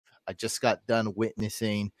I just got done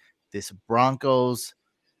witnessing this Broncos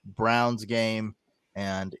Browns game,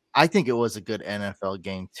 and I think it was a good NFL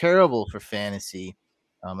game. Terrible for fantasy,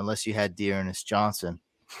 unless you had Dearness Johnson.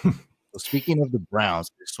 So speaking of the Browns,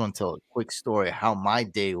 I just want to tell a quick story of how my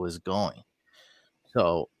day was going.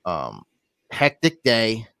 So, hectic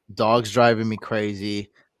day, dogs driving me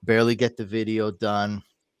crazy, barely get the video done.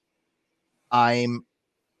 I'm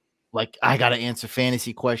like, I got to answer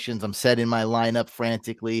fantasy questions. I'm setting my lineup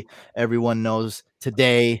frantically. Everyone knows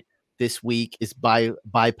today, this week is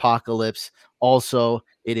Bipocalypse. Also,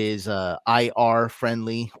 it is IR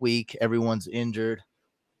friendly week. Everyone's injured.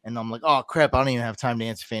 And I'm like, oh crap, I don't even have time to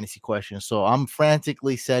answer fantasy questions. So I'm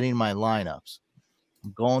frantically setting my lineups.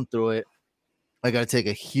 I'm going through it. I got to take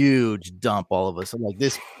a huge dump all of us. I'm like,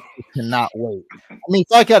 this cannot wait. I mean,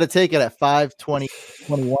 if I got to take it at 5:20,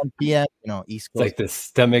 21 p.m., East Coast. It's like the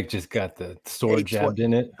stomach just got the sword jabbed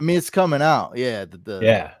in it. I mean, it's coming out. Yeah.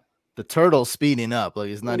 The turtle's speeding up. Like,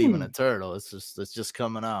 it's not even a turtle. It's just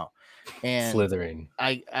coming out. And slithering.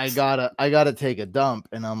 I gotta take a dump,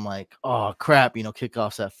 and I'm like, oh crap,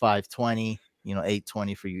 kickoff's at 5:20,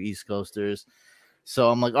 8:20 for you East Coasters. So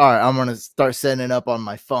I'm like, all right, I'm gonna start setting it up on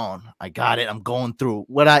my phone. I got it. I'm going through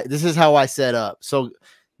this is how I set up. So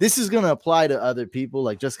this is gonna apply to other people.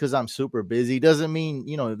 Like, just because I'm super busy doesn't mean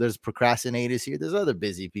there's procrastinators here. There's other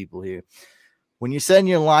busy people here. When you're setting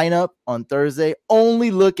your lineup on Thursday, only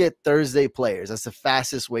look at Thursday players. That's the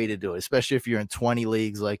fastest way to do it, especially if you're in 20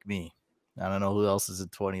 leagues like me. I don't know who else is in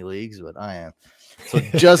 20 leagues, but I am. So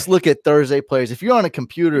just look at Thursday players. If you're on a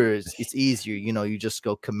computer, it's easier. You just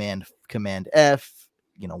go Command F,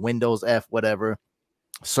 Windows F, whatever.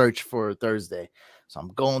 Search for Thursday. So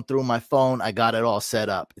I'm going through my phone. I got it all set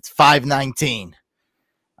up. It's 5:19.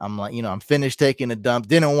 I'm like, I'm finished taking a dump.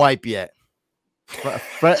 Didn't wipe yet.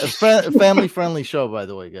 Family-friendly show, by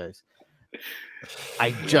the way, guys.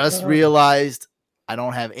 I just realized I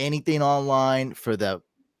don't have anything online for the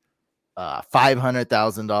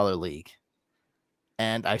 $500,000 league,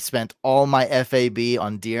 and I spent all my FAB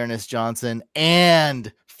on Dearness Johnson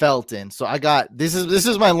and Felton. So I got this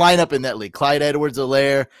is my lineup in that league: Clyde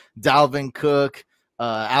Edwards-Helaire, Dalvin Cook,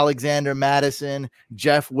 Alexander Madison,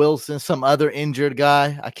 Jeff Wilson, some other injured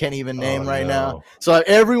guy I can't even name now. So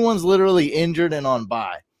everyone's literally injured and on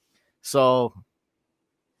bye. So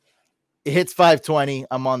it hits 5:20.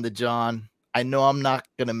 I'm on the John. I know I'm not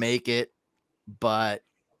gonna make it, but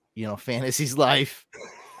fantasy's life.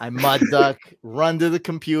 I mud duck, run to the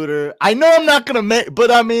computer. I know I'm not gonna make,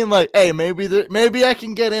 but I mean, like, hey, maybe I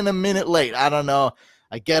can get in a minute late. I don't know.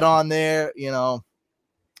 I get on there,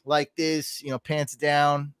 like this, pants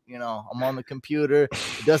down, I'm on the computer.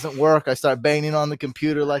 It doesn't work. I start banging on the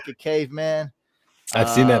computer like a caveman. I've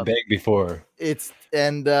seen that bang before.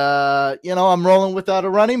 I'm rolling without a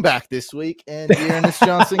running back this week, and Dearness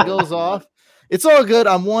Johnson goes off. It's all good.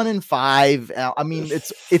 I'm 1-5. I mean,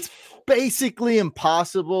 it's basically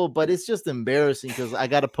impossible, but it's just embarrassing because I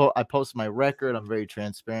post my record. I'm very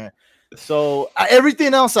transparent. So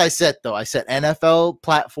everything else I set, though, I set NFL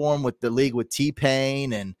platform with the league with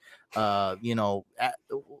T-Pain and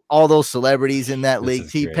all those celebrities in that league.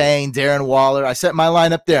 T-Pain, Darren Waller. I set my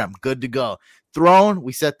lineup there. I'm good to go. Throne,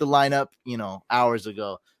 we set the lineup, hours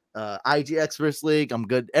ago. IG Experts League, I'm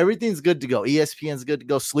good. Everything's good to go. ESPN's good to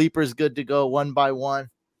go. Sleeper's good to go, one by one.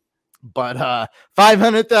 But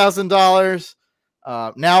 $500,000.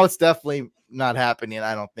 Now it's definitely not happening.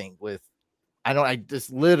 I don't think I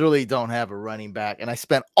just literally don't have a running back, and I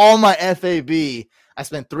spent all my FAB. I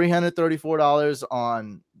spent $334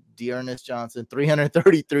 on Dearness Johnson,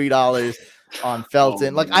 $333 on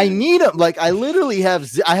Felton. I need him. Like, I literally have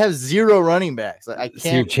zero running backs. Like, I can't. So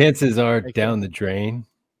your chances are down the drain.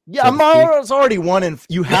 Yeah, it's already won, and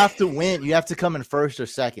you have to win. You have to come in first or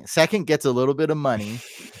second. Second gets a little bit of money,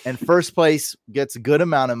 and first place gets a good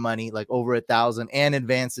amount of money, like over 1,000, and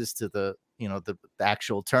advances to the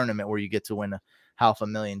actual tournament where you get to win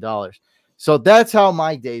 $500,000. So that's how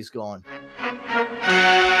my day's going.